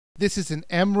This is an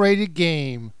M-rated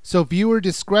game, so viewer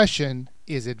discretion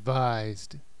is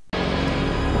advised.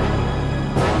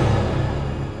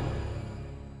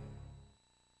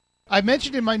 I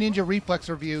mentioned in my Ninja Reflex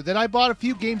review that I bought a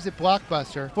few games at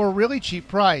Blockbuster for a really cheap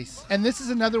price, and this is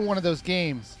another one of those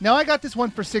games. Now I got this one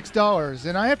for $6,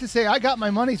 and I have to say I got my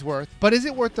money's worth, but is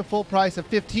it worth the full price of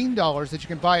 $15 that you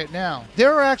can buy it now?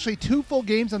 There are actually 2 full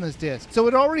games on this disc, so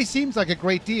it already seems like a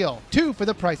great deal. 2 for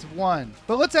the price of 1.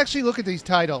 But let's actually look at these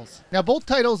titles. Now both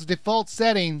titles' default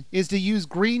setting is to use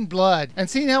green blood, and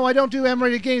seeing how I don't do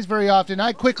M-rated games very often,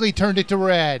 I quickly turned it to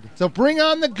red. So bring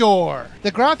on the gore!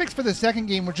 The graphics for the second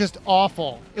game were just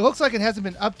awful. It looks like it hasn't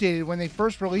been updated when they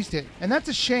first released it, and that's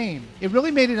a shame. It really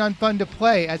made it unfun to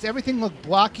play as everything looked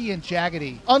blocky and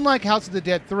jaggedy, unlike House of the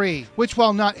Dead 3, which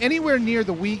while not anywhere near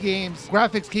the Wii game's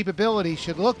graphics capability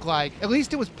should look like, at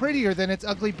least it was prettier than its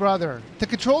ugly brother. The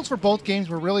controls for both games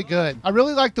were really good. I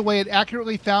really liked the way it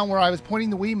accurately found where I was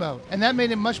pointing the Wiimote, and that made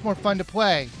it much more fun to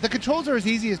play. The controls are as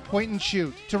easy as point and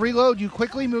shoot. To reload, you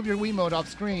quickly move your Wiimote off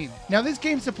screen. Now this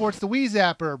game supports the Wii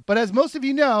Zapper, but as most of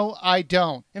you know, I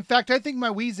don't. In fact, I think my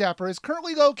Wii Zapper is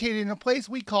currently located in a place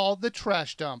we call the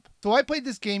trash dump. So I played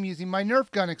this game using my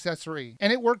Nerf gun accessory,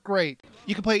 and it worked great.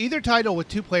 You can play either title with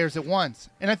 2 players at once,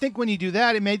 and I think when you do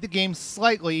that, it made the game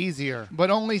slightly easier, but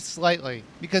only slightly,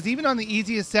 because even on the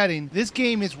easiest setting, this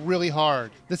game is really hard.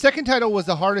 The second title was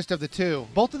the hardest of the 2.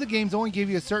 Both of the games only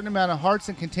give you a certain amount of hearts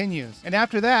and continues, and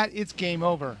after that, it's game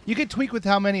over. You can tweak with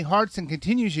how many hearts and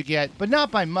continues you get, but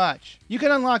not by much. You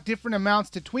can unlock different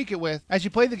amounts to tweak it with as you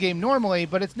play the game normally,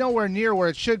 but it's nowhere near where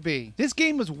it should be. This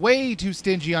game was way too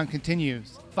stingy on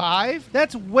continues. 5?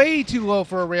 That's way too low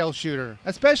for a rail shooter,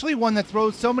 especially one that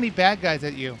throws so many bad guys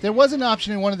at you. There was an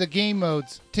option in one of the game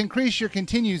modes to increase your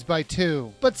continues by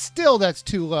 2, but still that's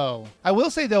too low. I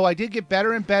will say though, I did get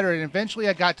better and better, and eventually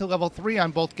I got to level 3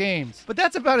 on both games, but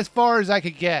that's about as far as I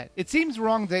could get. It seems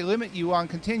wrong they limit you on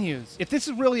continues. If this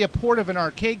is really a port of an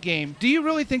arcade game, do you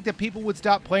really think that people would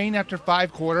stop playing after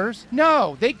 5 quarters?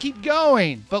 No, they keep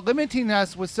going, but limiting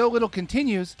us with so little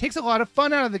continues takes a lot of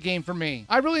fun out of the game for me.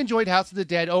 I really enjoyed House of the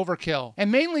Dead Overkill,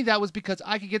 and mainly that was because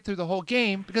I could get through the whole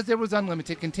game because there was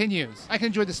unlimited continues. I could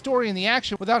enjoy the story and the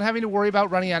action without having to worry about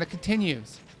running out of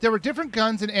continues. There were different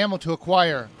guns and ammo to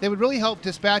acquire. They would really help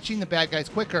dispatching the bad guys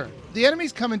quicker. The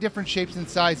enemies come in different shapes and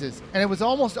sizes, and it was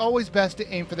almost always best to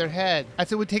aim for their head,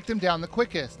 as it would take them down the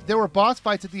quickest. There were boss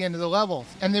fights at the end of the levels,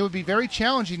 and they would be very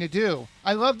challenging to do.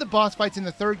 I loved the boss fights in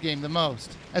the third game the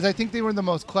most, as I think they were the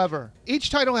most clever. Each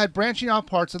title had branching out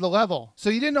parts of the level, so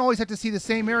you didn't always have to see the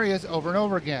same areas over and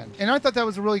over again. And I thought that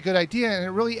was a really good idea, and it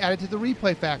really added to the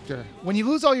replay factor. When you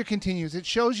lose all your continues, it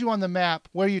shows you on the map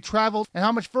where you traveled and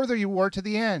how much further you were to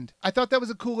the end. I thought that was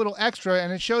a cool little extra,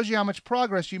 and it shows you how much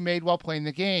progress you made while playing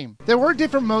the game. There were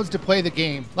different modes to play the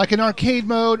game, like an arcade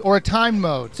mode or a timed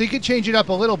mode, so you could change it up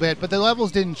a little bit, but the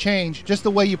levels didn't change, just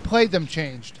the way you played them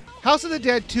changed. House of the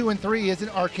Dead 2 and 3 is an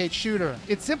arcade shooter.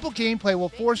 Its simple gameplay will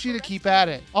force you to keep at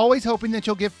it, always hoping that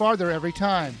you'll get farther every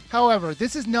time. However,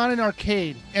 this is not an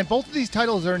arcade, and both of these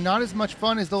titles are not as much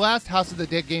fun as the last House of the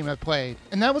Dead game I played,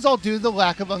 and that was all due to the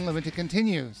lack of unlimited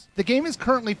continues. The game is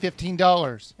currently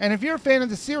 $15, and if you're a fan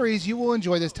of the series, you will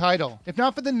enjoy this title, if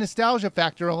not for the nostalgia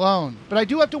factor alone. But I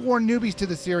do have to warn newbies to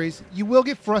the series, you will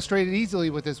get frustrated easily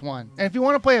with this one. And if you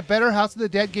want to play a better House of the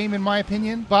Dead game in my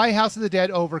opinion, buy House of the Dead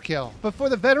Overkill. But for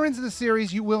the veterans of the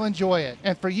series, you will enjoy it.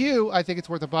 And for you, I think it's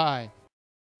worth a buy.